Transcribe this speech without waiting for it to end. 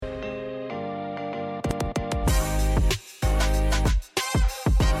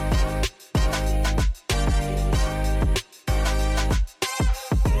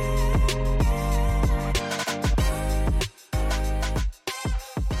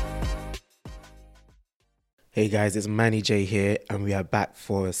Hey guys, it's Manny J here, and we are back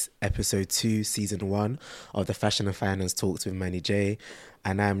for episode 2, season 1 of the Fashion and Finance Talks with Manny J.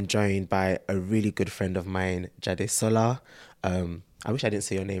 And I'm joined by a really good friend of mine, Jadè. I wish I didn't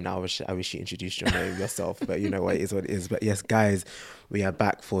say your name now. I wish you introduced your name yourself, but you know what it is what it is. But yes, guys, we are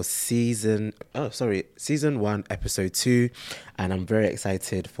back for season 1, episode 2, and I'm very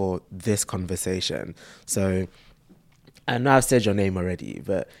excited for this conversation. So, I know I've said your name already,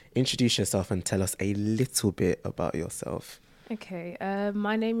 but introduce yourself and tell us a little bit about yourself. Okay,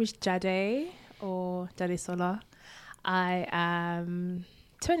 my name is Jadè or Jadè. I am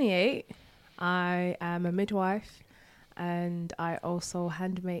 28. I am a midwife, and I also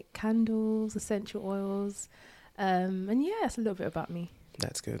hand make candles, essential oils, and yeah, it's a little bit about me.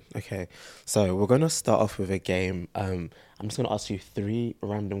 That's good. Okay, so we're going to start off with a game. I'm just going to ask you 3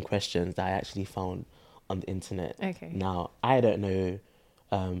 random questions that I actually found on the internet. Okay. Now, I don't know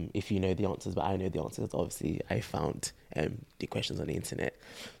if you know the answers, but I know the answers. Obviously, I found the questions on the internet.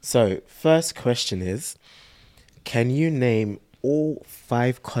 So, first question is, can you name all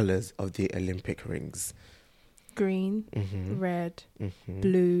 5 colours of the Olympic rings? Green, Mm-hmm. red, Mm-hmm.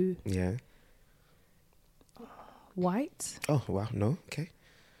 blue, Yeah. white. Oh, wow. No? Okay.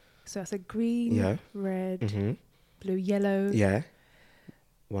 So that's a green, Yeah. red, Mm-hmm. blue, yellow. Yeah.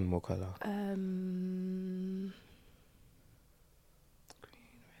 One more colour.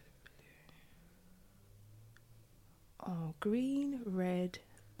 Green, red,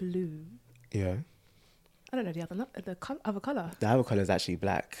 blue. Yeah. I don't know the other color. The other colour is actually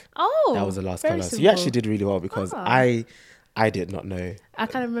black. Oh, That was the last very colour. So you simple. actually did really well because Ah. I did not know. I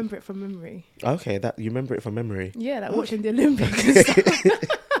kind of remember it from memory. Okay, that you remember it from memory. Yeah, like watching the Olympics and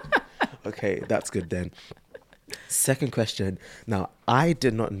stuff. Okay, that's good then. Second question. Now, I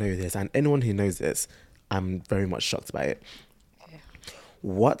did not know this, and anyone who knows this, I'm very much shocked by it. Okay.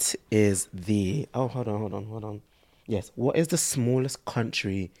 What is the... Oh, hold on. Yes, what is the smallest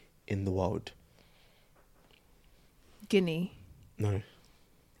country in the world? Guinea. No,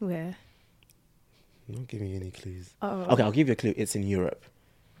 Where? I'm not giving you any clues. Oh. Okay, I'll give you a clue. It's in Europe.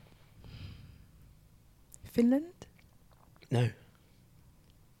 Finland? No.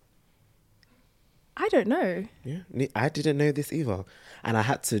 I don't know. Yeah, I didn't know this either. And I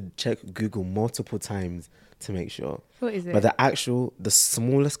had to check Google multiple times to make sure. What is it? But the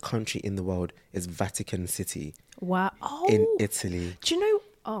smallest country in the world is Vatican City Wow. Oh. in Italy. Do you know?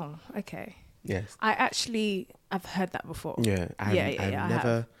 Oh, okay. Yes. I've heard that before. Yeah. I've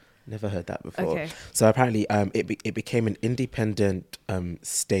have. never heard that before. Okay. So apparently it became an independent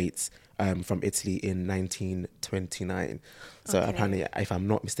state from Italy in 1929. So Okay. apparently, if I'm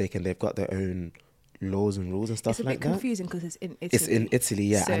not mistaken, they've got their own laws and rules and stuff It's a like bit that. confusing because it's in Italy. It's in Italy,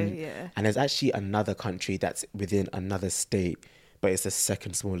 yeah. So, and, yeah. and there's actually another country that's within another state, but it's the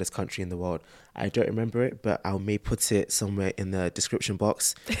second smallest country in the world. I don't remember it, but I may put it somewhere in the description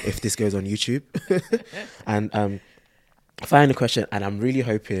box if this goes on YouTube. And final question, and I'm really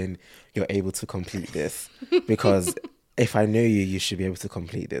hoping you're able to complete this because if I know you, you should be able to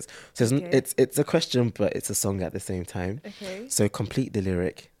complete this. So Okay. it's a question, but it's a song at the same time. Okay. So complete the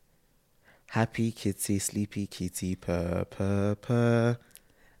lyric. Happy kitty, sleepy kitty, purr, purr, purr.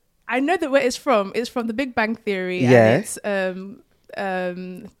 I know that where it's from. It's from The Big Bang Theory. Yeah. And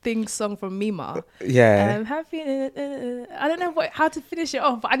it's thing song from Mima. Yeah. Happy. I don't know how to finish it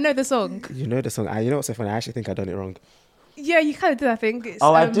off, but I know the song. You know the song. You know what's so funny? I actually think I done it wrong. Yeah, you kind of did. I think. It's,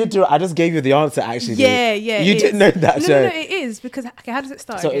 I did do it. I just gave you the answer actually. Yeah. You it didn't is. know that, No, Joe. no, it is because okay. How does it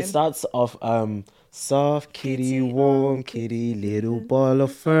start? So again? it starts off soft kitty, Kitty, warm kitty, little ball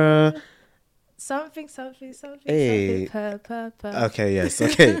of fur. Something. Hey. Purr. Okay, yes,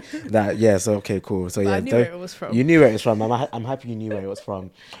 okay. Okay, cool. So But yeah, I knew where it was from. You knew where it was from. I'm happy you knew where it was from.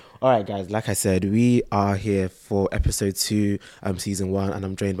 All right, guys. Like I said, we are here for episode 2, season 1, and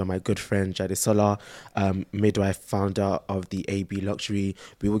I'm joined by my good friend Jadè, midwife, founder of the AB Luxury.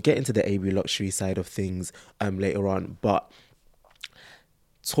 We will get into the AB Luxury side of things later on, but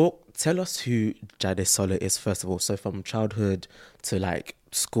tell us who Jadè is first of all. So from childhood to like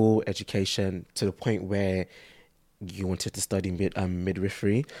school education to the point where you wanted to study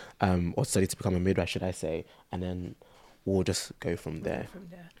midwifery, or study to become a midwife, should I say, and then we'll just go from there.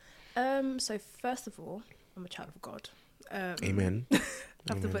 So first of all, I'm a child of God. Amen. I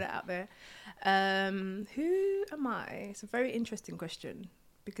have to put it out there. Who am I? It's a very interesting question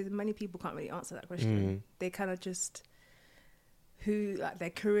because many people can't really answer that question. They kind of just who like their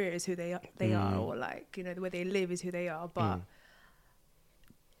career is who they are, or like the way they live is who they are. But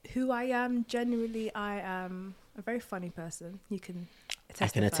who I am generally, I am a very funny person. You can I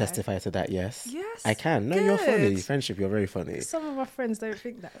can testify to that, yes. Yes. I can. No, you're funny. Friendship, you're very funny. Some of our friends don't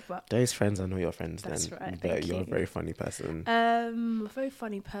think that, but those friends are not your friends. That's then. right. But Thank you're you. a very funny person. A very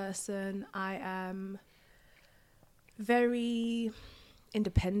funny person. I am very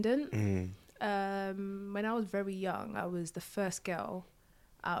independent. When I was very young, I was the first girl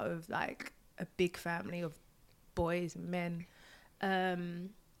out of like a big family of boys and men. And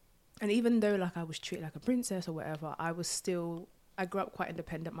even though like I was treated like a princess or whatever, I grew up quite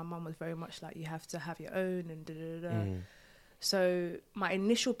independent. My mum was very much like, you have to have your own and da-da-da-da. So my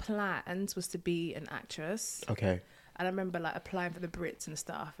initial plans was to be an actress. Okay. And I remember like applying for the Brits and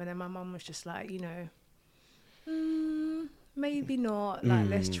stuff. And then my mum was just like, maybe not. Like,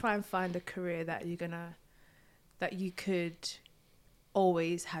 let's try and find a career that you could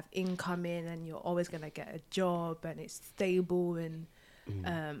always have income in, and you're always going to get a job and it's stable and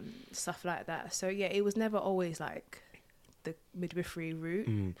stuff like that. So yeah, it was never always like the midwifery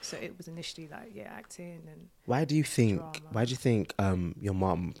route. So it was initially like, acting and Why do you think drama. your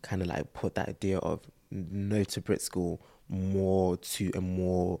mom kind of like put that idea of no to Brit school more to a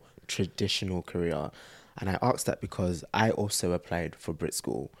more traditional career? And I asked that because I also applied for Brit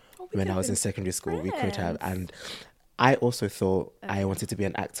school when I was in secondary school. We could have, and I also thought I wanted to be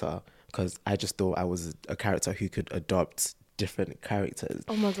an actor because I just thought I was a character who could adopt different characters.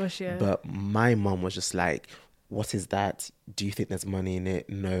 Oh my gosh, yeah. But my mom was just like, what is that? Do you think there's money in it?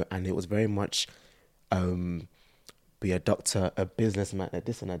 No. And it was very much be a doctor, a businessman, a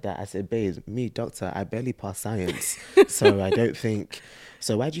this and a that. I said, babes, me, doctor, I barely pass science. So I don't think...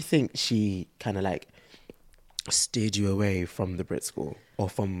 So why do you think she kind of like steered you away from the Brit school or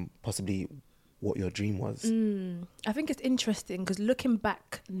from possibly what your dream was? I think it's interesting because looking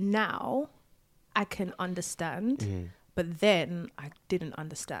back now, I can understand. But then I didn't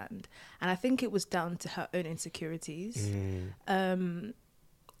understand. And I think it was down to her own insecurities.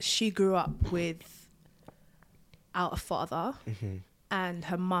 She grew up without a father, and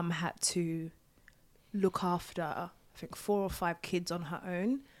her mum had to look after, I think, 4 or 5 kids on her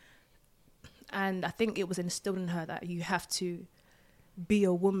own. And I think it was instilled in her that you have to be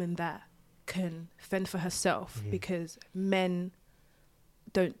a woman that can fend for herself because men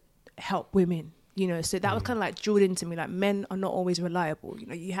don't help women. So that was kind of like drilled into me, like men are not always reliable.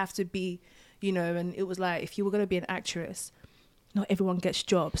 You have to be, and it was like, if you were going to be an actress, not everyone gets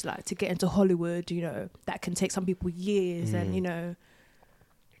jobs. Like to get into Hollywood, that can take some people years. And,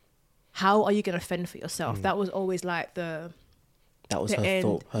 how are you going to fend for yourself? That was always like that was her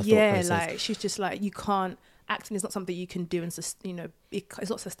thought process. Like she's just like, you can't, acting is not something you can do and, it's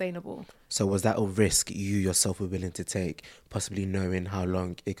not sustainable. So was that a risk you yourself were willing to take, possibly knowing how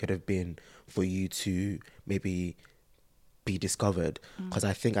long it could have been for you to maybe be discovered? Because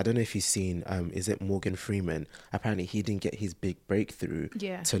I don't know if you've seen, is it Morgan Freeman? Apparently he didn't get his big breakthrough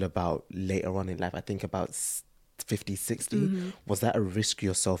till about later on in life. I think about 50, 60. Was that a risk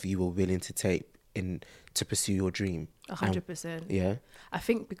yourself you were willing to take to pursue your dream? 100%. Yeah. I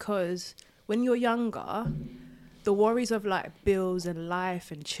think because when you're younger, the worries of like bills and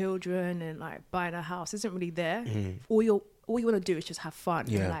life and children and like buying a house isn't really there. All you want to do is just have fun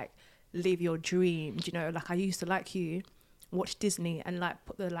and like live your dreams. Like I used to watch Disney and like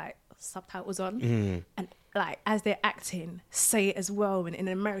put the like subtitles on and like as they're acting, say it as well in an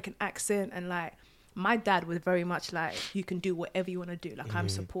American accent. And like my dad was very much like, you can do whatever you want to do. Like I'm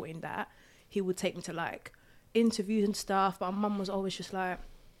supporting that. He would take me to like interviews and stuff, but my mum was always just like,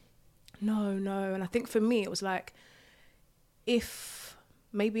 no. And I think for me, it was like, if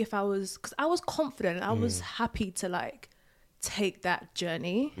I was, because I was confident, I was happy to like take that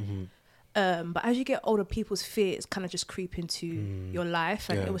journey. But as you get older, people's fears kind of just creep into your life.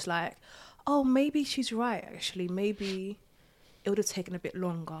 And it was like, oh, maybe she's right, actually. Maybe it would have taken a bit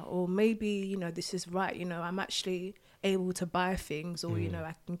longer. Or maybe, this is right. I'm actually able to buy things. Or,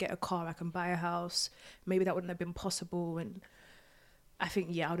 I can get a car, I can buy a house. Maybe that wouldn't have been possible. And I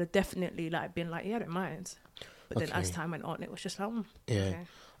think, I would have definitely like been like, I don't mind. But then as time went on, it was just like,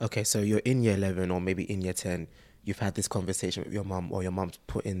 Okay, so you're in year 11 or maybe in year 10. You've had this conversation with your mum, or your mum's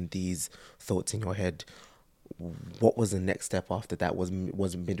put in these thoughts in your head. What was the next step after that? Was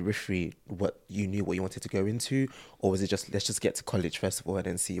midwifery what you knew what you wanted to go into? Or was it just, let's just get to college first of all and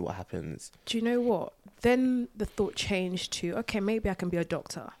then see what happens? Do you know what? Then the thought changed to, okay, maybe I can be a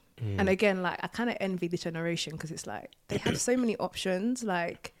doctor. And again, like I kind of envy this generation because it's like they have so many options.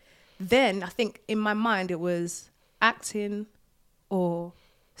 Like then I think in my mind it was acting or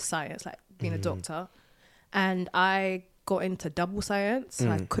science, like being a doctor. And I got into double science. So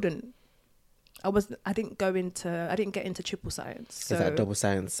I I didn't get into triple science. So Is that double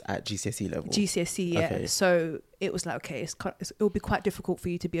science at GCSE level? GCSE, yeah. Okay. So it was like, okay, it will be quite difficult for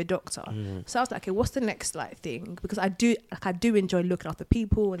you to be a doctor. So I was like, okay, what's the next like thing? Because I do enjoy looking after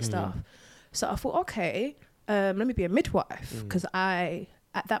people and stuff. So I thought, okay, let me be a midwife, because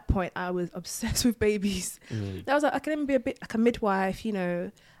at that point I was obsessed with babies. I was like, okay, let me be a bit like a midwife. You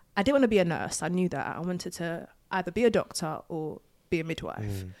know, I didn't want to be a nurse. I knew that I wanted to either be a doctor or be a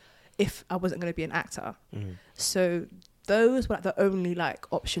midwife if I wasn't going to be an actor. So those were like the only like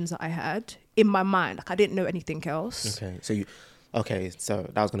options that I had in my mind. Like I didn't know anything else. So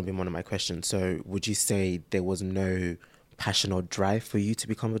that was going to be one of my questions. So would you say there was no passion or drive for you to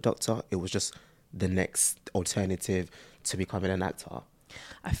become a doctor? It was just the next alternative to becoming an actor?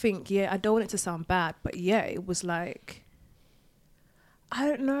 I think, yeah, I don't want it to sound bad, but yeah, it was like, I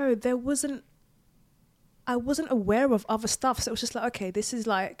don't know, I wasn't aware of other stuff. So it was just like, okay, this is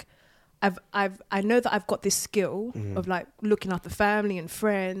like, I know that I've got this skill of like looking after family and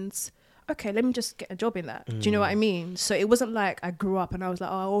friends. Okay, let me just get a job in that. Do you know what I mean? So it wasn't like I grew up and I was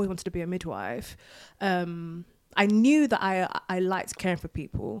like, oh, I always wanted to be a midwife. I knew that I liked caring for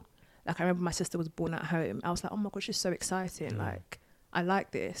people. Like I remember my sister was born at home. I was like, oh my gosh, it's so exciting. Like I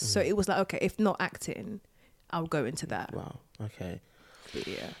like this. So it was like, okay, if not acting, I'll go into that. Wow. Okay. But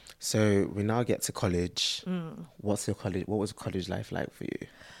yeah. So we now get to college. What was college life like for you?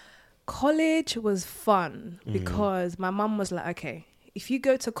 College was fun because my mum was like, okay, if you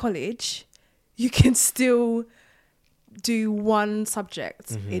go to college, you can still do one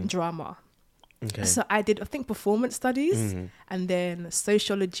subject in drama. Okay. So I did, I think, performance studies and then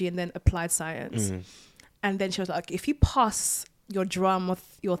sociology and then applied science. And then she was like, if you pass your drama,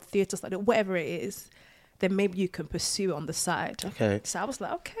 your theatre study, whatever it is, then maybe you can pursue it on the side. Okay. So I was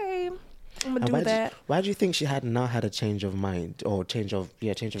like, okay, I'm going to do that. Why do you think she had a change of mind or change of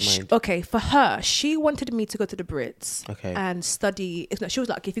mind? Okay, for her, she wanted me to go to the Brits and study. She was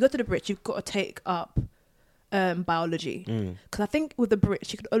like, if you go to the Brits, you've got to take up biology. Because I think with the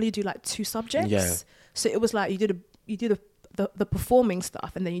Brits, you could only do like 2 subjects. Yeah. So it was like you do the performing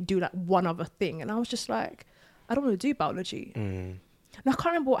stuff and then you do like one other thing. And I was just like, I don't want to do biology. And I can't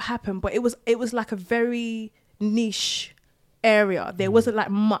remember what happened, but it was like a very niche area. There wasn't like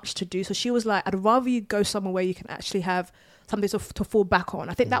much to do. So she was like, I'd rather you go somewhere where you can actually have something to fall back on.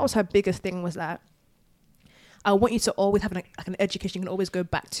 I think that was her biggest thing, was that I want you to always have an education you can always go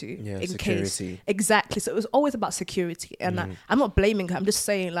back to in security. case. Exactly. So it was always about security. And I'm not blaming her. I'm just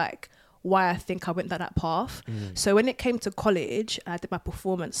saying like why I think I went down that path. So when it came to college, I did my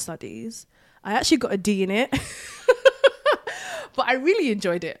performance studies. I actually got a D in it. But I really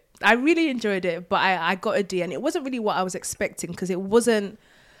enjoyed it. But I got a D, and it wasn't really what I was expecting, because it wasn't,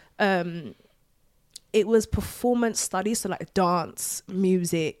 it was performance studies, so like dance,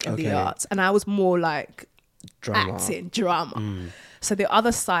 music, and the arts. And I was more like acting, drama. So the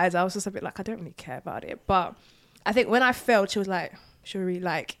other sides, I was just a bit like, I don't really care about it. But I think when I failed, she was like, Shuri,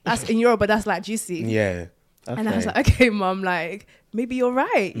 like, that's in Europe, but that's like juicy. Yeah. Okay. And I was like, okay, mum, like, maybe you're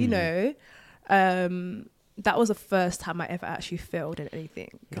right, you know. That was the first time I ever actually failed in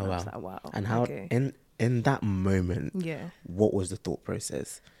anything. And I was like, wow. And how, in that moment, what was the thought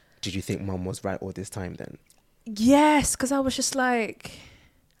process? Did you think mum was right all this time then? Yes, because I was just like,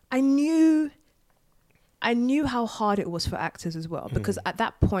 I knew how hard it was for actors as well, because at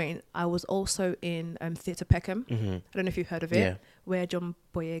that point I was also in Theatre Peckham. I don't know if you've heard of it, where John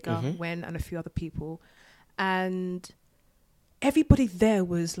Boyega went and a few other people, and everybody there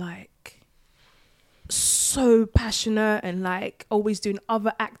was like so passionate and like always doing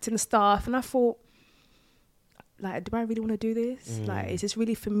other acting stuff, and I thought, like, do I really want to do this? Like, is this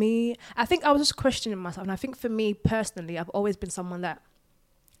really for me? I think I was just questioning myself, and I think for me personally, I've always been someone that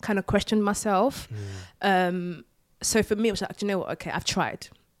kind of questioned myself. So for me, it was like, do you know what? Okay, I've tried.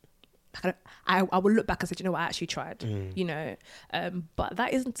 I will look back and say, do you know what? I actually tried. You know, but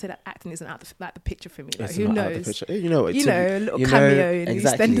that isn't to say that acting isn't out the picture for me. Like, who knows? You know, a little cameo in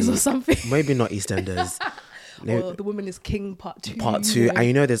EastEnders or something. Maybe not EastEnders. Or The Woman is King Part 2. And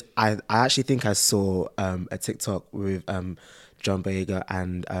you know, I actually think I saw a TikTok with John Boyega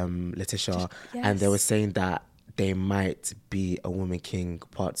and Letitia, and they were saying that they might be a Woman King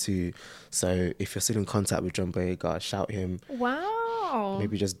Part 2. So if you're still in contact with John Boyega, shout him. Wow.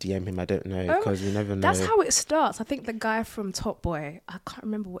 Maybe just DM him. I don't know, because you never know. That's how it starts. I think the guy from Top Boy, I can't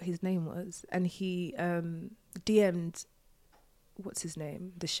remember what his name was, and he DM'd, what's his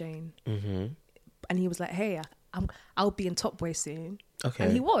name, Deshane, and he was like, "Hey, I'll be in Top Boy soon." Okay.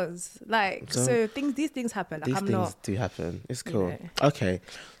 And he was like, so these things happen. Like, these things do happen. It's cool. You know. Okay,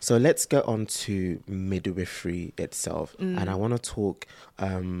 so let's go on to midwifery itself, and I want to talk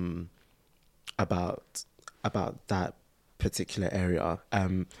about that particular area.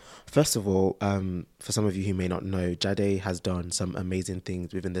 First of all, for some of you who may not know, Jadè has done some amazing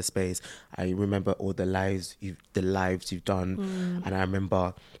things within the space. I remember all the lives you've done, and I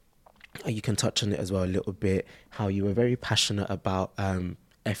remember you can touch on it as well a little bit. How you were very passionate about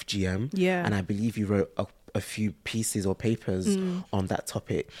FGM, and I believe you wrote a few pieces or papers on that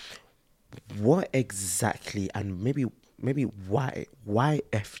topic. What exactly, and maybe why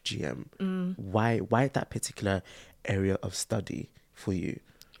FGM? Why that particular area of study for you?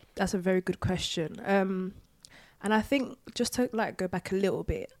 That's a very good question. And I think just to like go back a little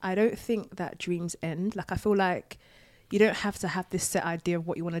bit, I don't think that dreams end. Like I feel like you don't have to have this set idea of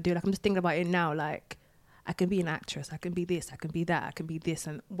what you want to do. Like I'm just thinking about it now, like I can be an actress, I can be this, I can be that, I can be this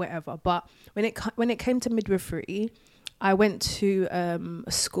and whatever. But when it came to midwifery, I went to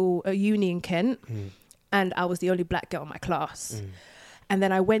a uni in Kent, and I was the only black girl in my class. And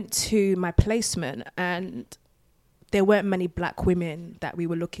then I went to my placement, and there weren't many black women that we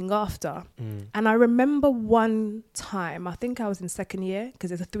were looking after. And I remember one time, I think I was in second year,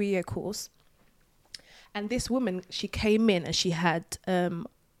 because it's a 3-year course. And this woman, she came in and she had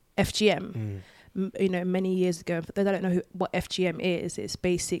FGM, you know, many years ago. But they don't know what FGM is. It's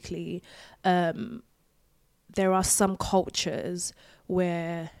basically, there are some cultures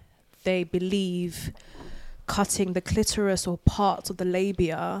where they believe cutting the clitoris or parts of the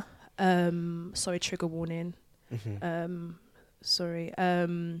labia, sorry, trigger warning,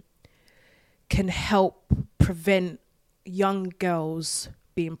 can help prevent young girls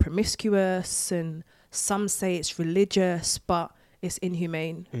being promiscuous, and some say it's religious, but it's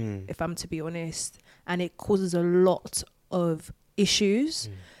inhumane, if I'm to be honest. And it causes a lot of issues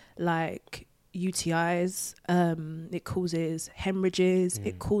like UTIs, it causes hemorrhages,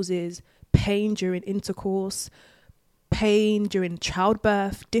 it causes pain during intercourse, pain during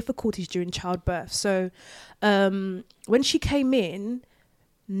childbirth, difficulties during childbirth. So when she came in,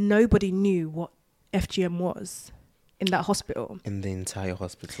 nobody knew what FGM was in that hospital. In the entire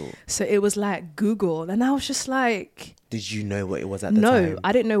hospital. So it was like Google. And I was just like... Did you know what it was at the time? No,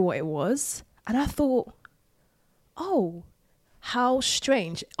 I didn't know what it was. And I thought, oh, how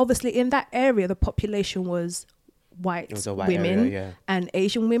strange. Obviously, in that area, the population was white women area, and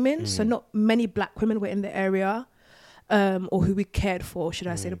Asian women. So not many black women were in the area. Or who we cared for, should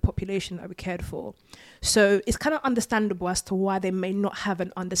I say, the population that we cared for. So it's kind of understandable as to why they may not have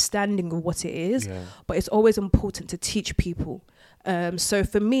an understanding of what it is, but it's always important to teach people. So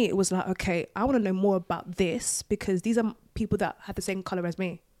for me, it was like, okay, I want to know more about this, because these are people that have the same color as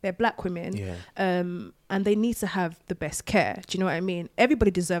me. They're black women, and they need to have the best care. Do you know what I mean?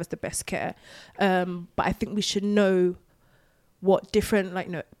 Everybody deserves the best care. But I think we should know what different, like,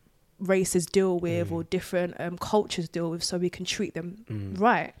 you know, races deal with or different cultures deal with, so we can treat them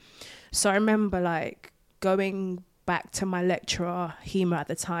right. So I remember like going back to my lecturer Hema at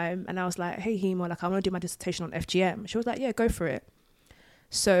the time, and I was like, hey Hema, like I want to do my dissertation on FGM. She was like, yeah, go for it.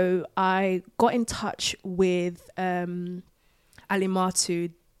 So I got in touch with Alimatu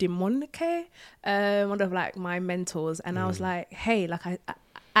Dimonike, one of like my mentors, and I was like, hey, like I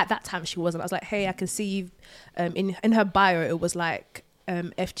at that time she wasn't. I was like, hey, I can see you've in her bio it was like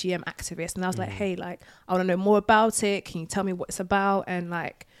FGM activist, and I was like, hey, like I want to know more about it. Can you tell me what it's about, and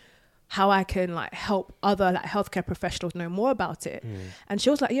like how I can like help other like healthcare professionals know more about it? And she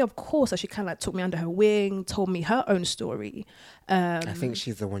was like, yeah, of course. So she kind of like took me under her wing, told me her own story. I think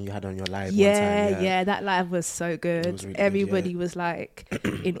she's the one you had on your live yeah, one time. Yeah, that live was so good. Was really Everybody good, was like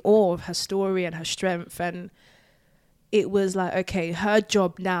in awe of her story and her strength, and it was like, okay, her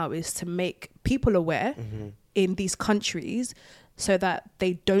job now is to make people aware in these countries so that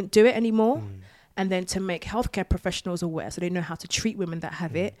they don't do it anymore, and then to make healthcare professionals aware so they know how to treat women that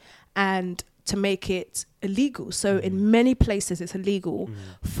have it, and to make it illegal. So in many places it's illegal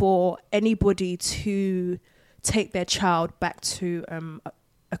for anybody to take their child back to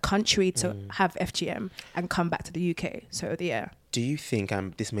a country to have FGM and come back to the UK. So yeah. Do you think,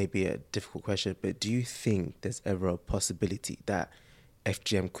 this may be a difficult question, but do you think there's ever a possibility that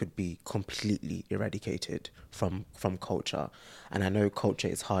FGM could be completely eradicated from culture? And I know culture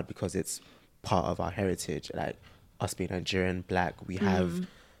is hard because it's part of our heritage, like us being Nigerian, black, we have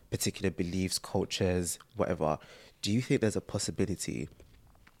particular beliefs, cultures, whatever. Do you think there's a possibility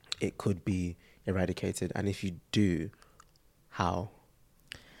it could be eradicated? And if you do, how?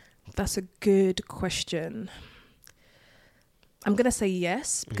 That's a good question. I'm going to say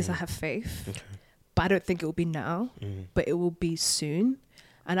yes, because I have faith. Okay. But I don't think it will be now, but it will be soon.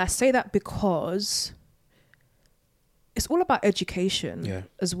 And I say that because it's all about education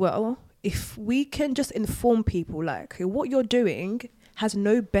as well. If we can just inform people like, okay, what you're doing has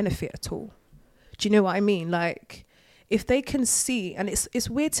no benefit at all. Do you know what I mean? Like, if they can see, and it's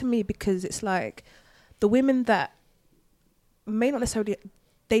weird to me because it's like the women that may not necessarily,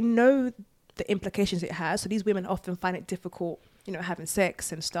 they know the implications it has. So these women often find it difficult, you know, having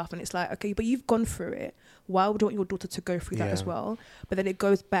sex and stuff. And it's like, okay, but you've gone through it. Why would you want your daughter to go through that as well? But then it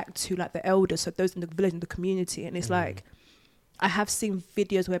goes back to like the elders, so those in the village, in the community. And it's like, I have seen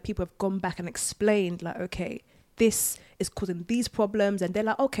videos where people have gone back and explained like, okay, this is causing these problems. And they're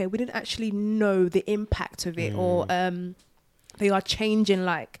like, okay, we didn't actually know the impact of it. Or they are changing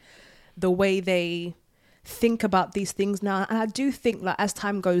like the way they think about these things now. And I do think like as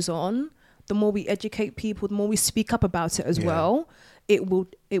time goes on, the more we educate people, the more we speak up about it as well, it will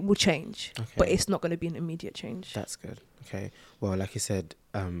change. Okay. But it's not going to be an immediate change. That's good. Okay. Well, like you said,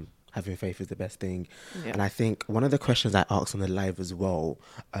 having faith is the best thing. Yeah. And I think one of the questions I asked on the live as well,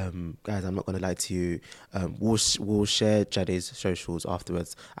 guys, I'm not going to lie to you, we'll share Jadè's socials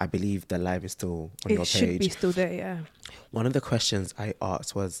afterwards. I believe the live is still on your page. It should be still there, yeah. One of the questions I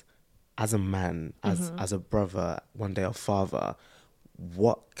asked was, as a man, as a brother, one day a father,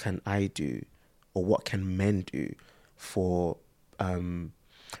 what can I do, or what can men do for,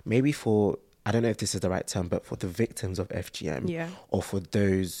 maybe for, I don't know if this is the right term, but for the victims of FGM, or for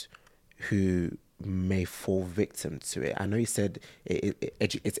those who may fall victim to it. I know you said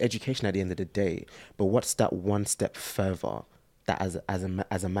it's education at the end of the day, but what's that one step further that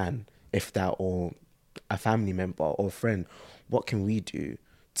as a man, if that, or a family member or a friend, what can we do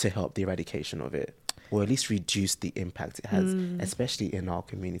to help the eradication of it, or at least reduce the impact it has, especially in our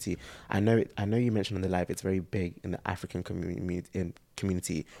community? I know you mentioned on the live it's very big in the African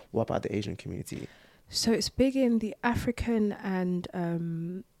community. What about the Asian community? So it's big in the African and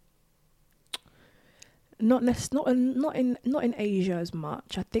not in Asia as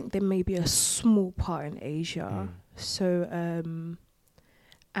much. I think there may be a small part in Asia. So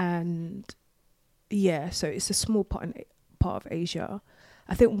and yeah, so it's a small part of Asia.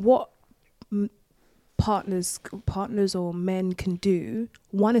 I think what partners or men can do,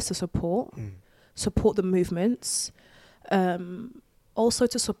 one is to support the movements, also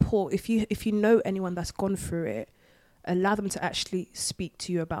to support, if you know anyone that's gone through it, allow them to actually speak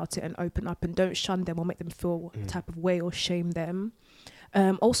to you about it and open up, and don't shun them or make them feel a type of way or shame them.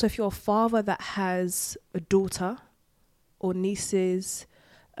 Also, if you're a father that has a daughter or nieces,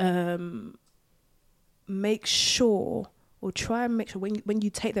 make sure, or try and make sure when you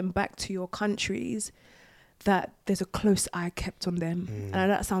take them back to your countries, that there's a close eye kept on them. And I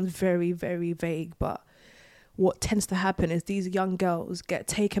know that sounds very, very vague, but what tends to happen is these young girls get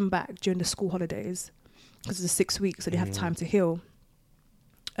taken back during the school holidays because it's 6 weeks, so they have time to heal.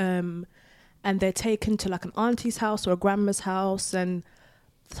 And they're taken to like an auntie's house or a grandma's house, and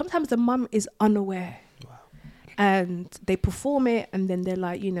sometimes the mum is unaware. Wow. And they perform it, and then they're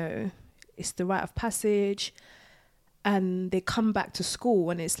like, you know, it's the rite of passage, and they come back to school,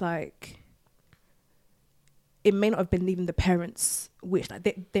 and it's like, it may not have been even the parents' wish, like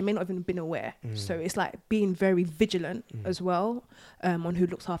they may not have even been aware. So it's like being very vigilant as well, on who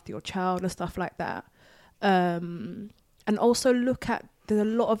looks after your child and stuff like that. And also there's a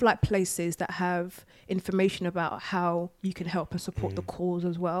lot of like places that have information about how you can help and support the cause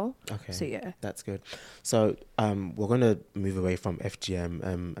as well. Okay. So yeah. That's good. So we're going to move away from FGM,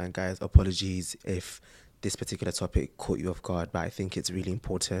 and guys, apologies if this particular topic caught you off guard, but I think it's really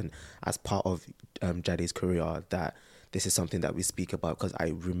important as part of Jadè's career that this is something that we speak about, because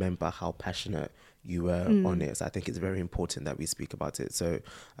I remember how passionate you were on it. So I think it's very important that we speak about it. So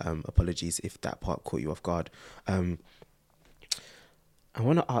apologies if that part caught you off guard. I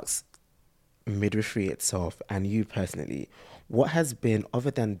want to ask midwifery itself, and you personally, what has been,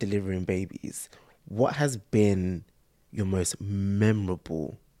 other than delivering babies, what has been your most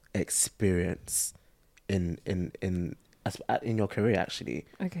memorable experience in your career, actually?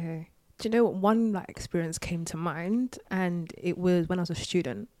 Okay. Do you know what, one like experience came to mind, and it was when I was a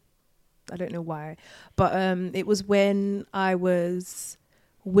student. I don't know why, but it was when I was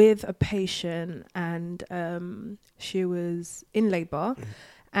with a patient, and she was in labor,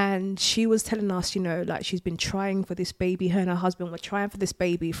 and she was telling us, you know, like she's been trying for this baby. Her and her husband were trying for this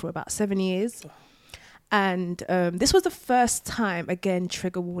baby for about 7 years. And this was the first time, again,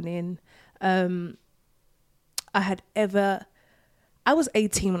 trigger warning, I was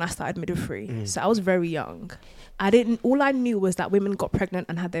 18 when I started midwifery, so I was very young. All I knew was that women got pregnant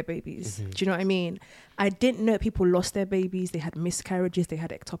and had their babies. Do you know what I mean? I didn't know people lost their babies, they had miscarriages, they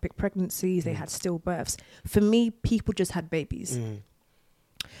had ectopic pregnancies, they had stillbirths. For me, people just had babies.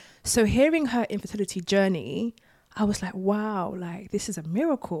 So hearing her infertility journey, I was like, wow, like this is a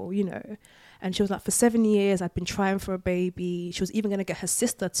miracle, you know? And she was like, for 7 years, I've been trying for a baby. She was even going to get her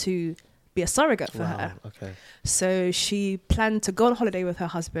sister to be a surrogate for her. Okay. So she planned to go on holiday with her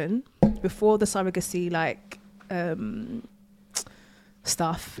husband before the surrogacy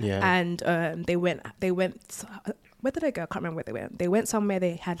stuff. Yeah. And they went. Where did they go? I can't remember where they went. They went somewhere.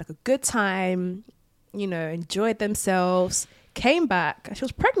 They had like a good time. Enjoyed themselves. Came back, and she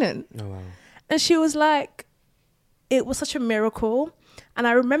was pregnant. Oh wow. And she was like, it was such a miracle. And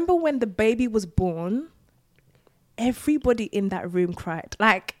I remember when the baby was born, everybody in that room cried.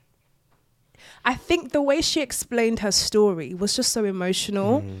 Like, I think the way she explained her story was just so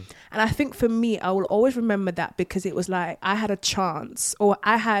emotional. And I think for me, I will always remember that, because it was like I had a chance, or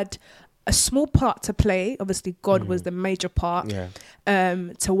I had a small part to play. Obviously, God was the major part,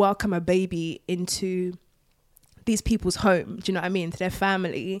 to welcome a baby into these people's home. Do you know what I mean? To their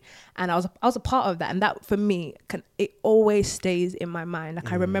family. And I was a part of that. And that for me, it always stays in my mind.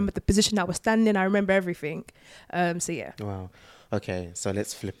 Like I remember the position I was standing. I remember everything. So yeah. Wow. Okay. So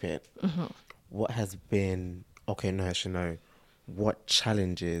let's flip it. What has been, okay, no, actually no. What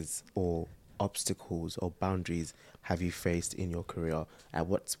challenges or obstacles or boundaries have you faced in your career? And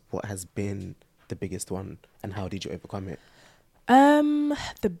what has been the biggest one, and how did you overcome it?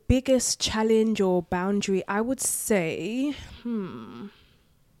 The biggest challenge or boundary, I would say,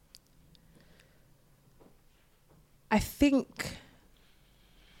 I think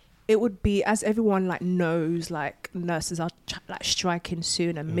it would be, as everyone like knows, like nurses are like striking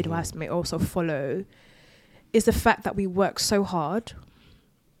soon, and midwives may also follow, is the fact that we work so hard.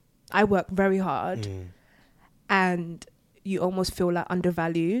 I work very hard, and you almost feel like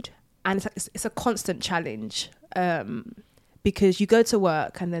undervalued, and it's a constant challenge. Because you go to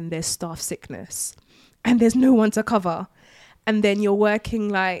work and then there's staff sickness and there's no one to cover. And then you're working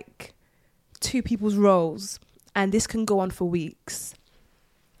like two people's roles, and this can go on for weeks.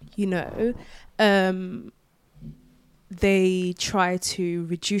 They try to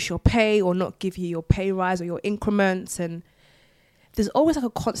reduce your pay or not give you your pay rise or your increments. And there's always like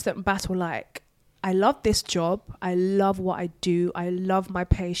a constant battle. Like, I love this job. I love what I do. I love my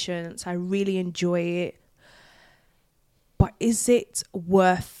patients. I really enjoy it. But is it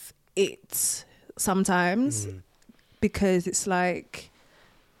worth it sometimes? Because it's like,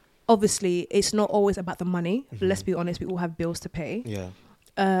 obviously, it's not always about the money. Let's be honest, we all have bills to pay. Yeah.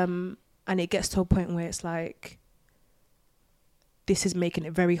 And it gets to a point where it's like, this is making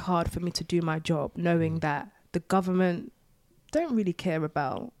it very hard for me to do my job, knowing that the government don't really care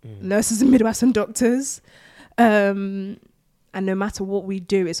about nurses and midwives and doctors. And no matter what we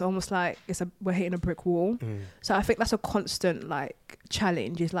do, it's almost like we're hitting a brick wall. So I think that's a constant like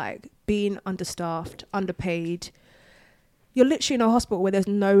challenge, is like being understaffed, underpaid. You're literally in a hospital where there's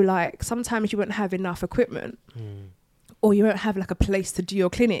no like, sometimes you won't have enough equipment, or you won't have like a place to do your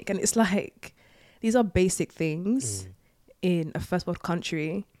clinic. And it's like, these are basic things in a first world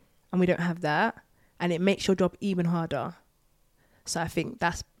country, and we don't have that. And it makes your job even harder. So I think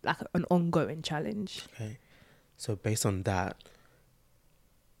that's like an ongoing challenge. Okay. So based on that,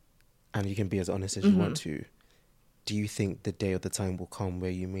 and you can be as honest as you want to, do you think the day or the time will come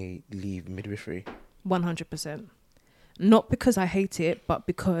where you may leave midwifery? 100%. Not because I hate it, but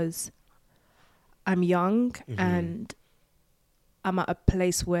because I'm young and I'm at a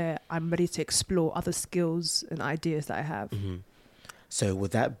place where I'm ready to explore other skills and ideas that I have. So would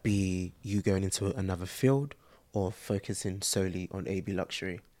that be you going into another field, or focusing solely on AB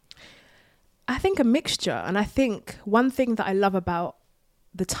luxury? I think a mixture. And I think one thing that I love about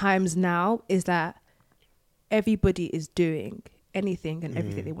the times now is that everybody is doing anything and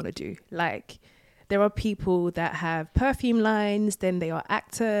everything they want to do. Like, there are people that have perfume lines, then they are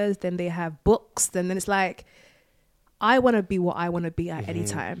actors, then they have books, then it's like, I want to be what I want to be at any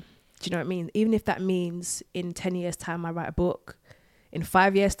time. Do you know what I mean? Even if that means in 10 years' time, I write a book. In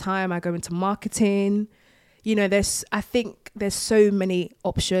 5 years' time, I go into marketing. I think there's so many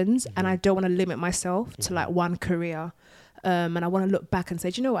options, and I don't want to limit myself to like one career. And I want to look back and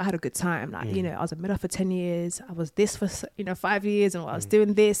say, do you know what? I had a good time. Like, I was a midwife for 10 years. I was this for, 5 years, and I was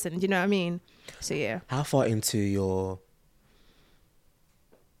doing this, and you know what I mean? So yeah. How far into your...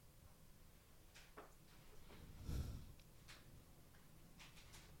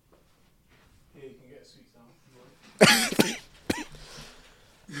 Yeah, you can get sweets now.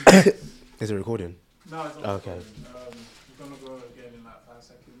 Is it recording? No, it's not. Okay. We're gonna go again in like 5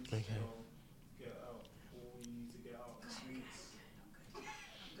 seconds. Okay. So get out all you need to get out. Sweets,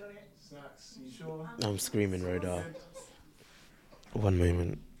 snacks. You sure? I'm screaming, Rhoda. 1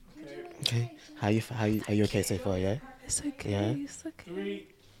 moment. Okay. Are you okay so far? Yeah. It's okay. Yeah. It's okay. 3,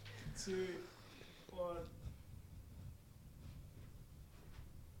 2, 1.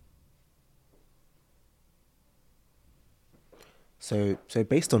 So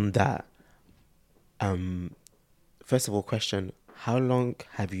based on that, First of all, question: how long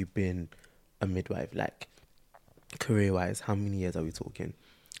have you been a midwife? Like career-wise, how many years are we talking?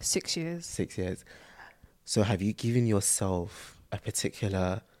 6 years. 6 years. So have you given yourself a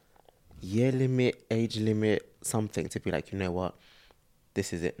particular year limit, age limit, something to be like, you know what,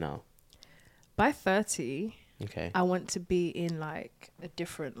 this is it now? By 30, Okay. I want to be in like a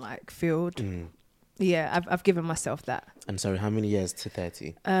different like field. Mm. Yeah, I've given myself that. And sorry, how many years to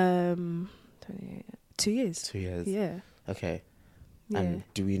 30? 2 years. 2 years. Yeah. Okay. Yeah. And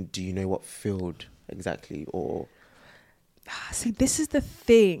do you know what field exactly, or? See, this is the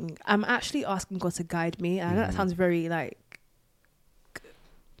thing. I'm actually asking God to guide me. And I know that sounds very like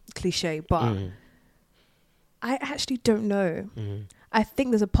cliche, but I actually don't know. I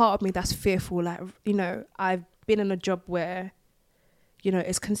think there's a part of me that's fearful. Like, you know, I've been in a job where, you know,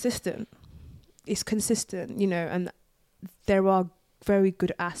 it's consistent. It's consistent, you know, and there are very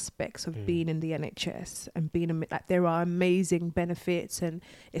good aspects of being in the NHS and being like, there are amazing benefits and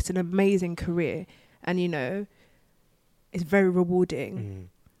it's an amazing career, and you know, it's very rewarding.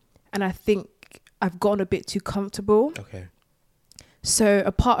 And I think I've gotten a bit too comfortable. Okay. So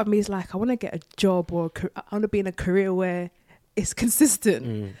a part of me is like, I want to get a job, or I want to be in a career where it's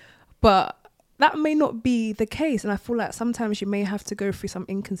consistent. But that may not be the case. And I feel like sometimes you may have to go through some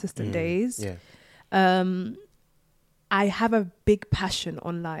inconsistent days. Yeah. I have a big passion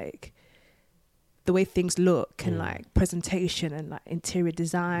on like the way things look and like presentation and like interior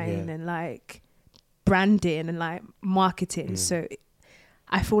design and like branding and like marketing. So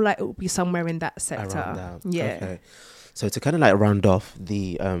I feel like it will be somewhere in that sector. Around that. Yeah. Okay. So to kind of like round off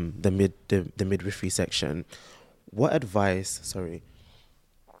the midwifery section, what advice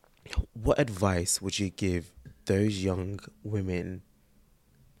would you give those young women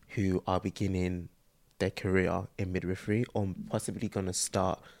who are beginning their career in midwifery or possibly going to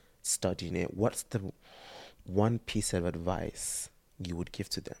start studying it? What's the one piece of advice you would give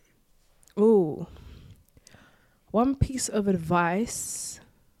to them? Ooh. One piece of advice.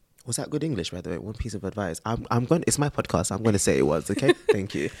 Was that good English, by the way? One piece of advice. I'm going. It's my podcast. I'm going to say it was. Okay.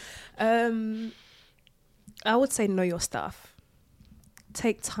 Thank you. I would say know your stuff.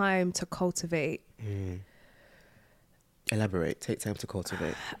 Take time to cultivate. Elaborate. Take time to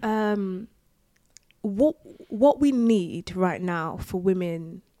cultivate. What we need right now for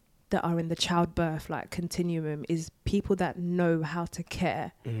women that are in the childbirth like continuum is people that know how to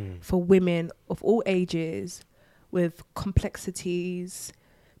care for women of all ages with complexities,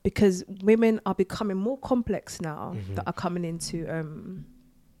 because women are becoming more complex now that are coming into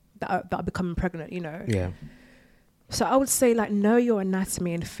that are becoming pregnant, you know. Yeah. So I would say like know your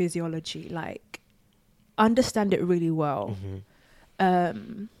anatomy and physiology, like understand it really well.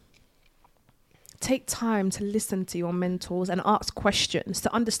 Take time to listen to your mentors and ask questions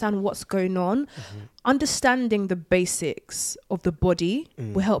to understand what's going on. Understanding the basics of the body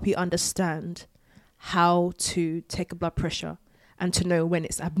will help you understand how to take a blood pressure and to know when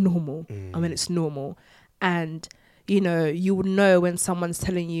it's abnormal and when it's normal. And, you know, you will know when someone's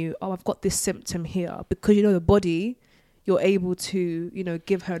telling you, oh, I've got this symptom here, because you know the body, you're able to, you know,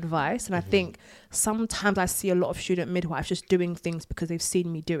 give her advice. And I think sometimes I see a lot of student midwives just doing things because they've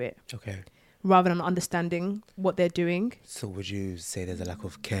seen me do it. Okay. Rather than understanding what they're doing. So would you say there's a lack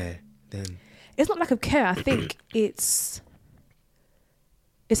of care then? It's not lack of care. I think it's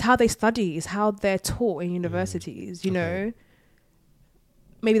how they study, it's how they're taught in universities, you know.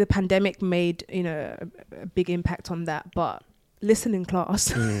 Maybe the pandemic made, you know, a big impact on that, but listen in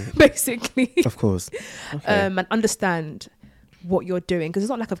class, basically. Of course. Okay. And understand what you're doing, because it's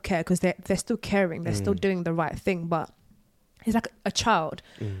not lack of care, because they're still caring, they're still doing the right thing, but it's like a child.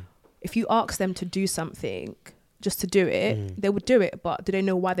 If you ask them to do something just to do it, they would do it, but do they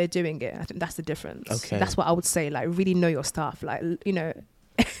know why they're doing it? I think that's the difference. Okay. That's what I would say, like really know your stuff, like, you know.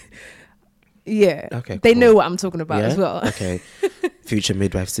 Yeah. Okay. They know what I'm talking about as well. Okay. Future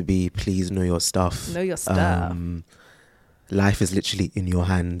midwives to be, please know your stuff. Know your stuff. Life is literally in your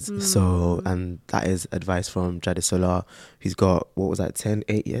hands. So, and that is advice from Jadè Solar, who's got, what was that,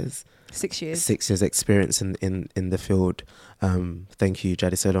 8 years? 6 years. 6 years experience in the field. Thank you,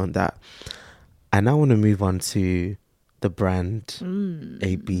 Jadè Solar, on that. And I want to move on to the brand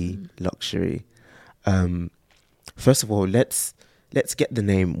AB Luxury. First of all, let's get the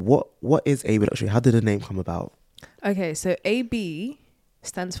name. What is AB Luxury? How did the name come about? Okay, so AB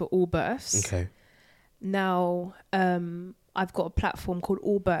stands for All Births. Okay. Now, I've got a platform called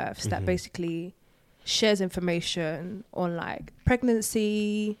All Births that basically shares information on like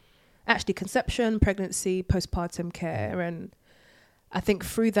pregnancy, actually conception, pregnancy, postpartum care. And I think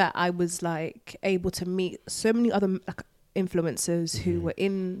through that, I was like able to meet so many other, like influencers who were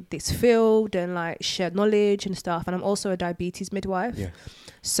in this field and like shared knowledge and stuff. And I'm also a diabetes midwife. Yeah.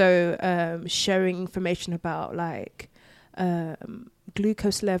 So sharing information about like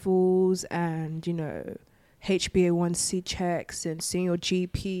glucose levels and, you know, HbA1c checks and seeing your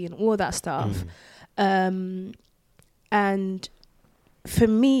GP and all that stuff. And for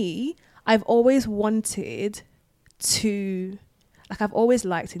me, I've always wanted to, like, I've always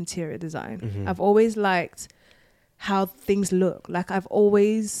liked interior design. I've always liked how things look. Like, I've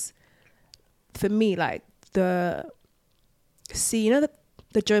always, for me, like, you know,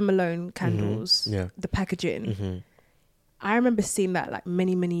 the Joe Malone candles, the packaging. I remember seeing that like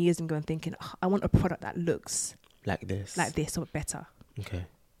many, many years ago and thinking, oh, I want a product that looks like this or better. Okay.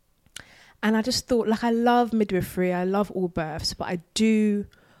 And I just thought, like, I love midwifery, I love all births, but I do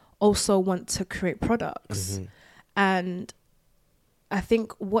also want to create products. And I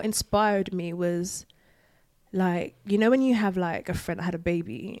think what inspired me was, like, you know, when you have like a friend that had a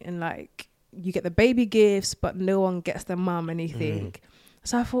baby and like you get the baby gifts, but no one gets the mum anything.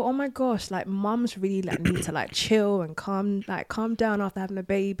 So I thought, oh my gosh, like mums really like need to like chill and calm down after having a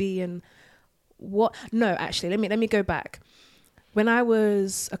baby. And what? No, actually, let me go back. When I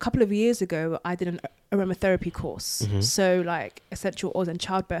was a couple of years ago, I did an aromatherapy course. So like essential oils and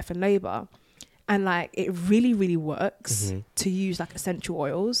childbirth and labor. And like it really, really works to use like essential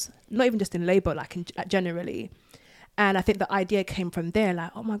oils, not even just in labor, like generally. And I think the idea came from there,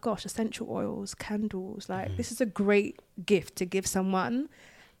 like, oh my gosh, essential oils, candles, like this is a great gift to give someone.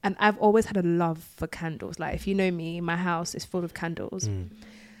 And I've always had a love for candles. Like, if you know me, my house is full of candles.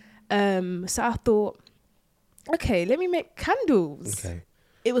 So I thought, okay, let me make candles. Okay.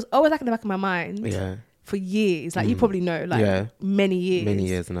 It was always like in the back of my mind for years. Like you probably know, like many years. Many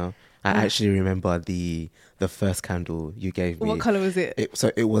years now. I actually remember the first candle you gave me. What color was it?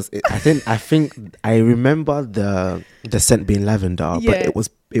 I think I remember the scent being lavender, but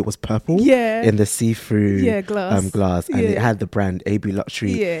it was purple. In the see-through glass, and it had the brand AB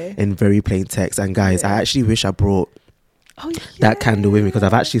Luxury in very plain text. And guys, I actually wish I brought that candle with me, because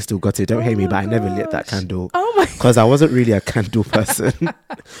I've actually still got it. Don't hate me, but I never lit that candle because I wasn't really a candle person.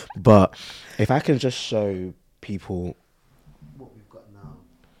 But if I can just show people what we've got now.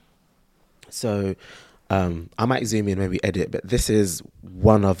 So I might zoom in, maybe edit, but this is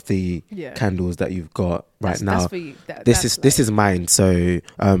one of the candles that you've got now. That's for you. This is mine. So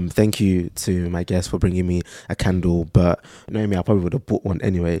thank you to my guest for bringing me a candle. But knowing me, I probably would have bought one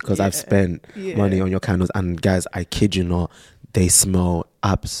anyway, because I've spent money on your candles. And guys, I kid you not, they smell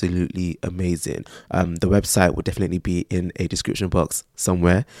absolutely amazing. The website will definitely be in a description box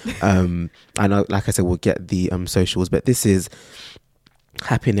somewhere. And like I said, we'll get the socials. But this is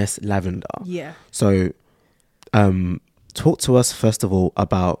Happiness Lavender. So talk to us first of all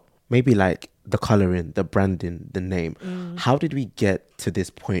about maybe like the coloring, the branding, the name. How did we get to this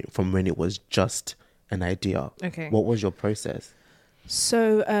point from when it was just an idea? Okay. What was your process?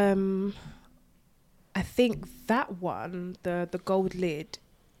 So I think that one, the gold lid.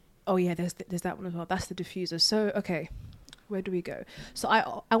 Oh yeah, there's that one as well. That's the diffuser. So okay, where do we go? So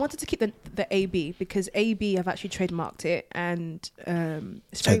I wanted to keep the AB, because AB, I've actually trademarked it, and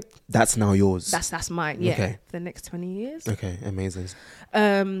so that's now yours. That's mine. Yeah, okay. For the next 20 years. Okay, amazing.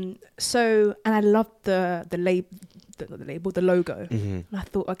 So, and I loved the label, the logo, and I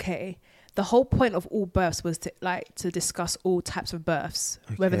thought, okay, the whole point of all births was to discuss all types of births,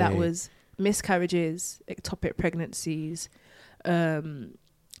 whether that was miscarriages, ectopic pregnancies,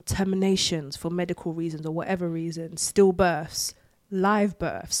 terminations for medical reasons or whatever reason, stillbirths, live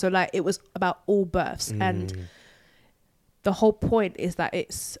births. So like it was about all births. And the whole point is that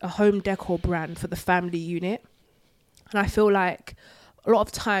it's a home decor brand for the family unit. And I feel like a lot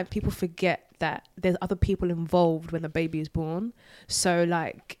of time people forget that there's other people involved when the baby is born. So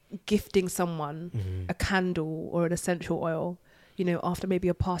like gifting someone a candle or an essential oil, you know, after maybe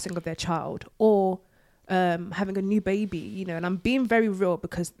a passing of their child, or having a new baby, you know, and I'm being very real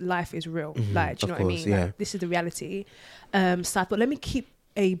because life is real. Like, do you know what I mean? Like, this is the reality. So I thought, let me keep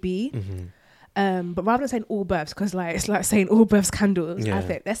AB. But rather than saying all births, because like it's like saying all births candles, I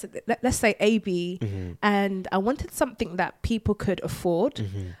think let's say AB. And I wanted something that people could afford,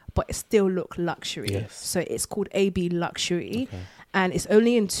 but it still look luxury. So it's called AB Luxury, and it's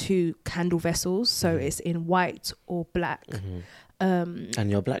only in 2 candle vessels. So it's in white or black.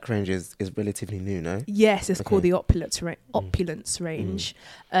 And your black range is relatively new, no? Yes, it's called the Opulence range.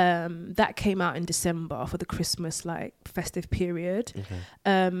 That came out in December for the Christmas like festive period.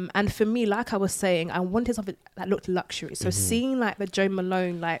 And for me, like I was saying, I wanted something that looked luxury. So seeing like the Joe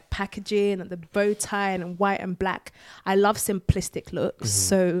Malone like packaging and the bow tie and white and black, I love simplistic looks.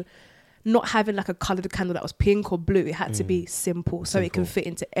 So not having like a coloured candle that was pink or blue. It had to be simple, so it can fit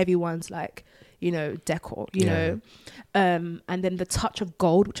into everyone's like, you know, decor, you know. And then the touch of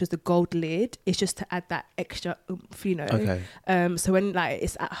gold, which is the gold lid, is just to add that extra oomph, you know. Okay. So when like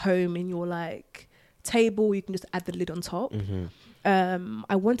it's at home in your like table, you can just add the lid on top.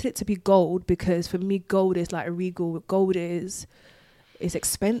 I wanted it to be gold because for me, gold is like regal. Gold is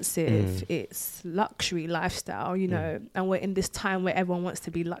expensive. It's luxury lifestyle, you know. And we're in this time where everyone wants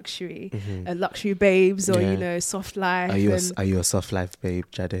to be luxury, luxury babes, or you know, soft life. Are you a soft life babe,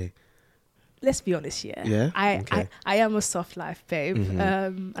 Jadè? Let's be honest, I am a soft life babe,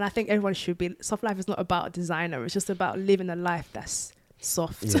 and I think everyone should be. Soft life is not about designer; it's just about living a life that's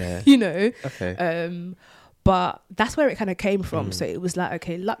soft, you know. But that's where it kind of came from. So it was like,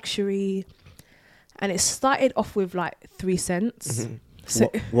 okay, luxury, and it started off with like 3 scents.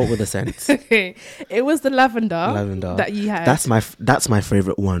 So what were the scents? It was the lavender that you had. That's my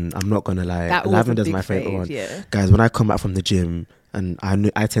favorite one. I'm not gonna lie. Lavender's my favorite one. Yeah. Guys, when I come back from the gym, and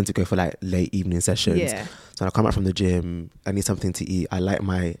I tend to go for like late evening sessions. Yeah. So when I come back from the gym, I need something to eat. I light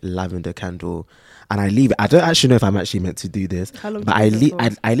my lavender candle, and I leave it. I don't actually know if I'm actually meant to do this, but I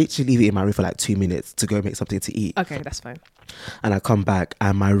literally leave it in my room for like 2 minutes to go make something to eat. Okay, that's fine. And I come back,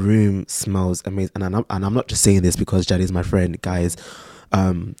 and my room smells amazing. And I'm not just saying this because Jadè's my friend, guys.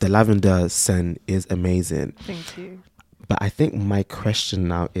 The lavender scent is amazing. Thank you. But I think my question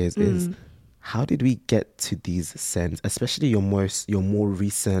now is how did we get to these scents, especially your more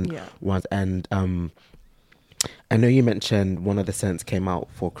recent ones? And I know you mentioned one of the scents came out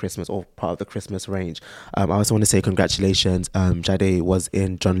for Christmas or part of the Christmas range. I also want to say congratulations. Jadè was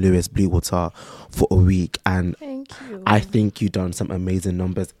in John Lewis Blue Water for a week, and thank you. I think you've done some amazing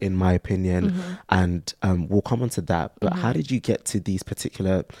numbers, in my opinion. And we'll come on to that. But how did you get to these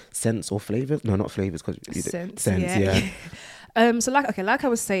particular scents or flavors? No, not flavors, because scents. Yeah. So like I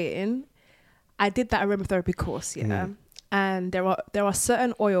was saying, I did that aromatherapy course, and there are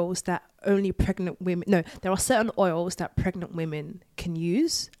certain oils that only pregnant women. No, there are certain oils that pregnant women can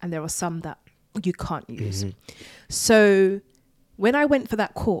use, and there are some that you can't use. So when I went for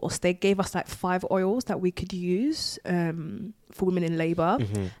that course, they gave us like 5 oils that we could use for women in labor,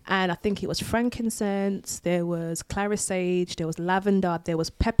 and I think it was frankincense, there was clary sage, there was lavender, there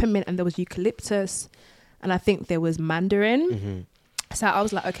was peppermint, and there was eucalyptus, and I think there was mandarin. So I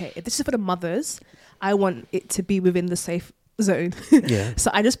was like, okay, if this is for the mothers, I want it to be within the safe zone.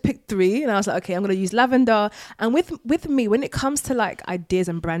 So I just picked 3, and I was like, okay, I'm going to use lavender. And with me, when it comes to like ideas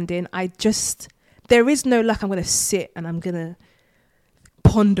and branding, there is no like, I'm going to sit and I'm going to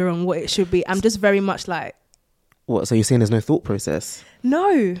ponder on what it should be. I'm just very much like... What, so you're saying there's no thought process?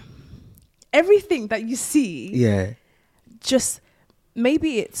 No. Everything that you see... Yeah. Just,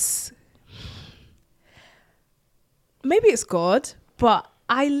 maybe it's God, but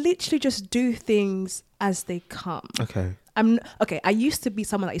I literally just do things as they come. Okay. I used to be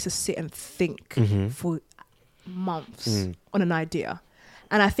someone that used to sit and think for months on an idea.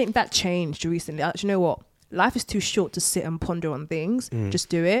 And I think that changed recently. You know what? Life is too short to sit and ponder on things. Just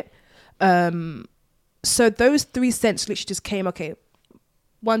do it. So those 3 scents literally just came, okay,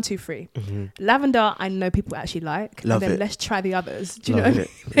 1, 2, 3. Lavender, I know people actually like. Love and then it. Let's try the others. Do you know what I mean?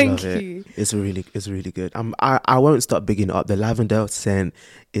 Thank you. It's really good. I won't stop bigging it up. The lavender scent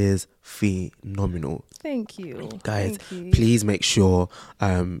is phenomenal. Thank you, guys. Please make sure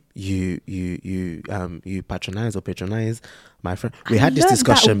you patronize my friend. We had this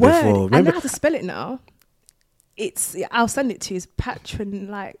discussion before. Remember? I know how to spell it now. I'll send it to you. It's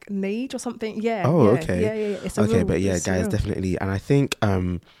patronage or something. Yeah. Okay. Yeah. It's okay, but yeah, guys, definitely. And I think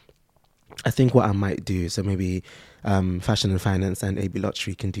what I might do, so maybe Fashion and Finance and AB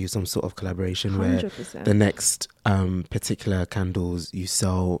Luxury can do some sort of collaboration 100%. Where the next particular candles you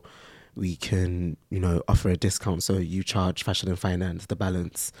sell, we can, offer a discount. So you charge Fashion and Finance the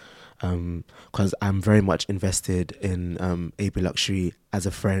balance. Because I'm very much invested in AB Luxury as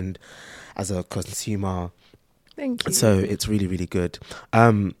a friend, as a consumer. Thank you. So it's really, really good.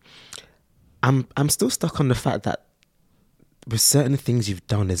 I'm still stuck on the fact that with certain things you've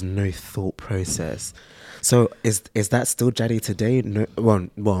done, there's no thought process. So is that still Jadè today? No,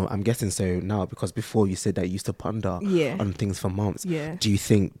 well, I'm guessing so now, because before you said that you used to ponder on things for months. Yeah. Do you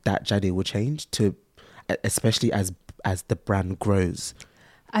think that Jadè will change especially as the brand grows?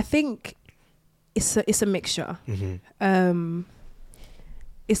 I think it's a mixture.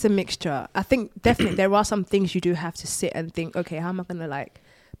 It's a mixture. I think definitely there are some things you do have to sit and think, okay, how am I going to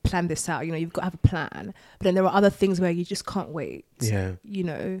plan this out? You've got to have a plan. But then there are other things where you just can't wait. Yeah.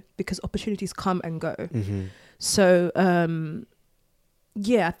 Because opportunities come and go. So,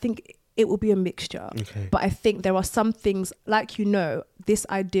 I think it will be a mixture. Okay. But I think there are some things, like, this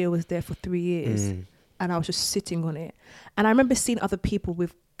idea was there for 3 years and I was just sitting on it. And I remember seeing other people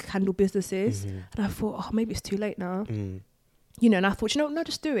with candle businesses and I thought, oh, maybe it's too late now. And I thought, no,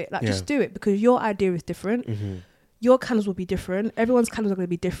 just do it. Like, just do it, because your idea is different. Your candles will be different. Everyone's candles are going to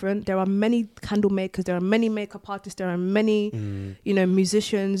be different. There are many candle makers. There are many makeup artists. There are many,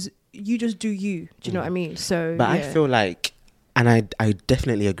 musicians. You just do you. Do you know what I mean? So, but I feel like, and I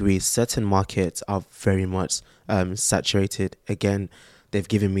definitely agree, certain markets are very much saturated. Again, they've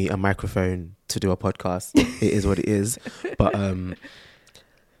given me a microphone to do a podcast. It is what it is. But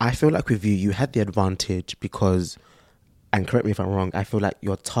I feel like with you had the advantage because, and correct me if I'm wrong, I feel like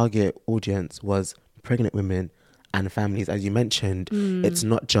your target audience was pregnant women and families. As you mentioned, it's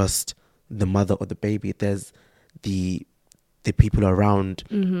not just the mother or the baby. There's the people around,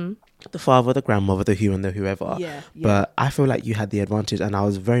 the father, the grandmother, the who and the whoever. Yeah. But I feel like you had the advantage, and I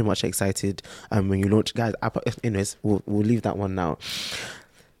was very much excited when you launched. Guys, anyways, we'll leave that one now.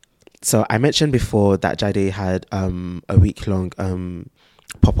 So I mentioned before that Jadè had a week-long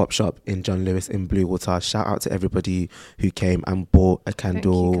pop-up shop in John Lewis in Bluewater. Shout out to everybody who came and bought a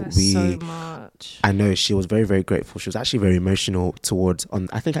candle. Thank you guys so much. I know she was very, very grateful. She was actually very emotional towards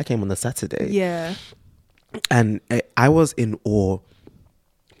I think I came on the Saturday. Yeah. And I was in awe,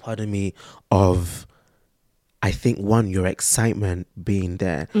 pardon me, of, I think, one, your excitement being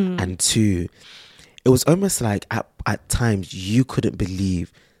there, and two, it was almost like at times you couldn't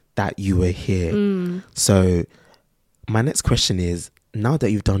believe that you were here. So my next question is, now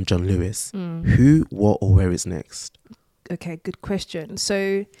that you've done John Lewis, who, what, or where is next? Okay, good question.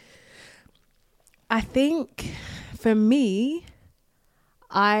 So I think for me,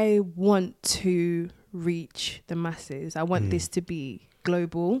 I want to reach the masses. I want this to be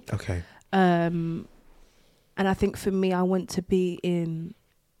global. Okay. And I think for me, I want to be in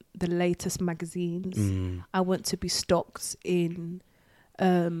the latest magazines. I want to be stocked in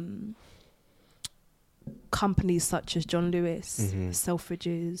companies such as John Lewis,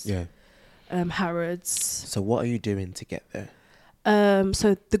 Selfridges, Harrods. So what are you doing to get there?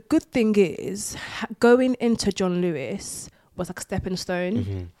 So the good thing is going into John Lewis was like a stepping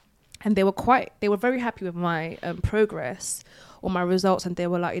stone. And they were very happy with my progress or my results. And they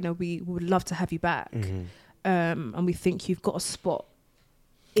were like, we would love to have you back. And we think you've got a spot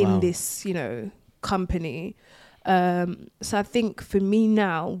in this, company. So I think for me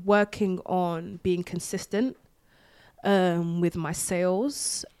now, working on being consistent with my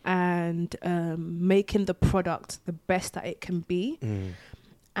sales and making the product the best that it can be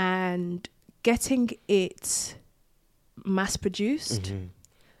and getting it mass produced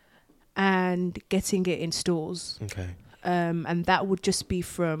and getting it in stores. Okay. And that would just be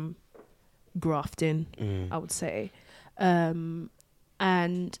from grafting, I would say. And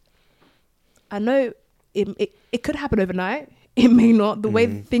I know it could happen overnight. It may not. The way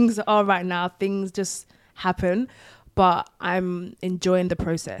things are right now, things just happen. But I'm enjoying the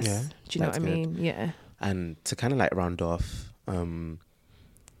process. Yeah, do you know what I mean? Yeah. And to kind of like round off,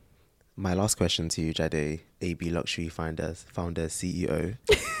 my last question to you, Jadè, AB Luxury founder, CEO.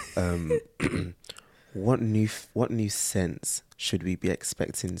 What new scents should we be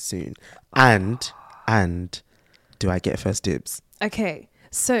expecting soon? And do I get first dibs? Okay.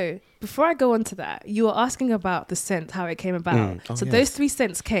 So before I go on to that, you were asking about the scent, how it came about. Those 3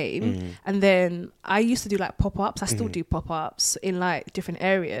 scents came, and then I used to do like pop-ups. I still do pop-ups in like different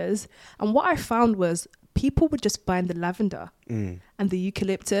areas. And what I found was people were just buying the lavender and the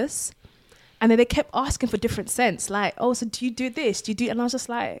eucalyptus. And then they kept asking for different scents. Like, oh, so do you do this? Do you do... And I was just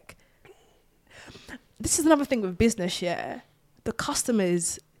like, this is another thing with business, yeah. The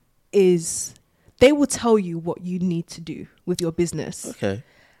customers they will tell you what you need to do with your business. Okay.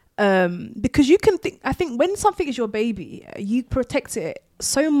 Because you can think, I think when something is your baby, you protect it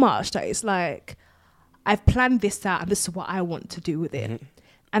so much that it's like, I've planned this out and this is what I want to do with it.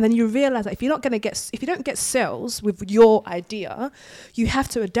 And then you realize that if you don't get sales with your idea, you have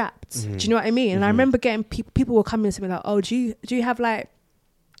to adapt. Do you know what I mean? And I remember getting people were coming to me like, oh, do you have like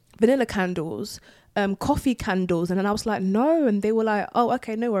vanilla candles, coffee candles? And then I was like, no. And they were like, oh,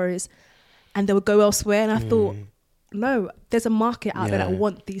 okay, no worries. And they would go elsewhere. And I thought, no, there's a market out there that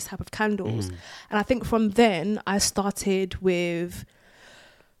want these type of candles. And I think from then I started with,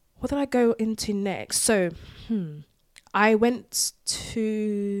 what did I go into next? So, I went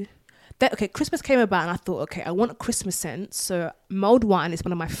to Christmas came about and I thought, okay, I want a Christmas scent. So mulled wine is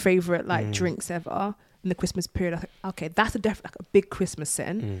one of my favorite drinks ever in the Christmas period. I thought, okay, that's definitely like a big Christmas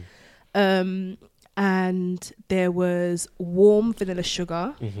scent. And and there was warm vanilla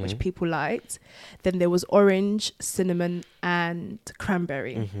sugar, which people liked. Then there was orange, cinnamon, and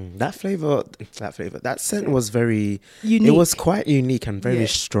cranberry. That scent was very Unique. It was quite unique and very Yeah.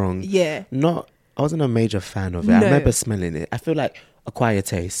 strong. Yeah. I wasn't a major fan of it. I No. remember smelling it. I feel like acquired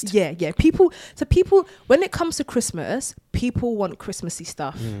taste. Yeah. People, when it comes to Christmas, people want Christmassy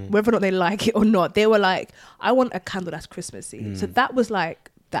stuff, whether or not they like it or not. They were like, I want a candle that's Christmassy. So that was like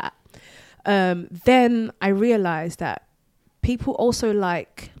that. Then I realized that people also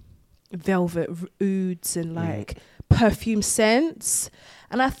like velvet ouds and like perfume scents.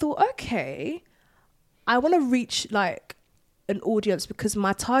 And I thought, okay, I want to reach like an audience, because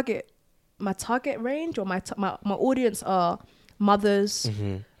my target range, or my audience are mothers,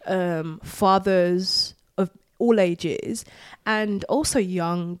 fathers of all ages, and also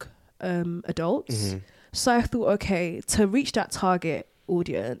young adults. So I thought, okay, to reach that target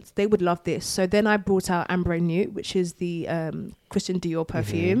audience, they would love this. So then I brought out Ambre Nude, which is the Christian Dior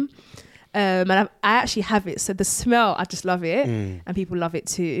perfume. And I actually have it. So the smell, I just love it. And people love it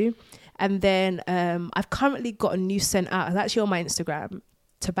too. And then I've currently got a new scent out. It's actually on my Instagram,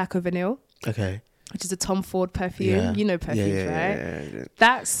 Tobacco Vanille. Okay. Which is a Tom Ford perfume. Yeah. You know perfumes, right? Yeah.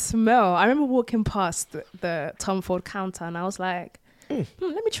 That smell. I remember walking past the Tom Ford counter and I was like, let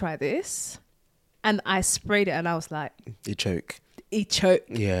me try this. And I sprayed it and I was like, You choke. he choked.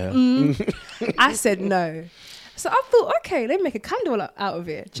 Yeah. I said no. So I thought, okay, let me make a candle out of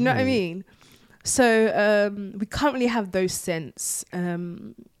it. Do you know what I mean? So we currently have those scents.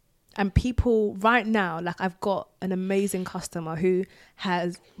 And people right now, like I've got an amazing customer who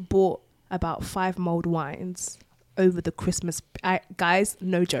has bought about 5 mulled wines over the Christmas. Guys,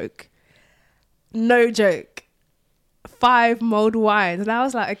 no joke. 5 mulled wines. And I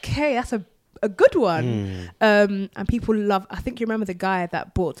was like, okay, that's a good one. And people love, I think you remember the guy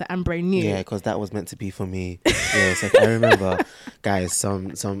that bought the Ambre Nude. Yeah, because that was meant to be for me. Yeah, so I remember, guys,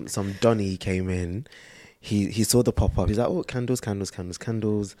 some Donny came in. He saw the pop up. He's like, oh, candles.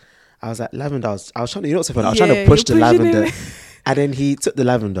 I was like, lavender. I was trying to, you know what's so funny? I was trying to push the lavender, and then he took the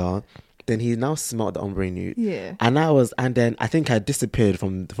lavender. Then he now smelled the Ombre Nude. Yeah. And then I think I disappeared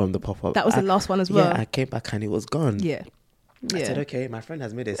from the pop up. That was the last one as well. Yeah, I came back and it was gone. Yeah. I said, okay, my friend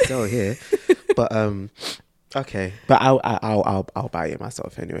has made a sale here, but okay, but I'll buy it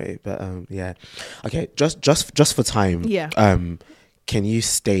myself anyway. But yeah, okay, just for time. Yeah. Can you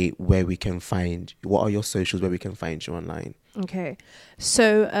state where we can find? What are your socials where we can find you online? Okay,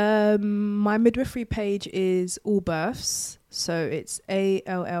 so my midwifery page is All Births, so it's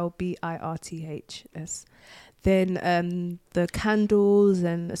ALLBIRTHS. Then the candles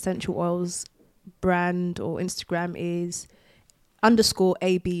and essential oils brand or Instagram is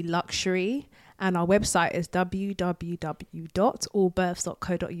 _AB Luxury, and our website is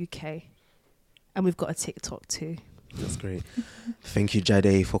www.allbirths.co.uk, and we've got a TikTok too. That's great. Thank you,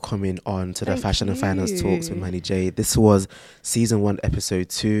 Jadè, for coming on to the Thank Fashion and Finance you. Talks with Manny J. This was season 1, episode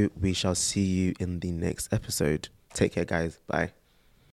 2. We shall see you in the next episode. Take care, guys. Bye.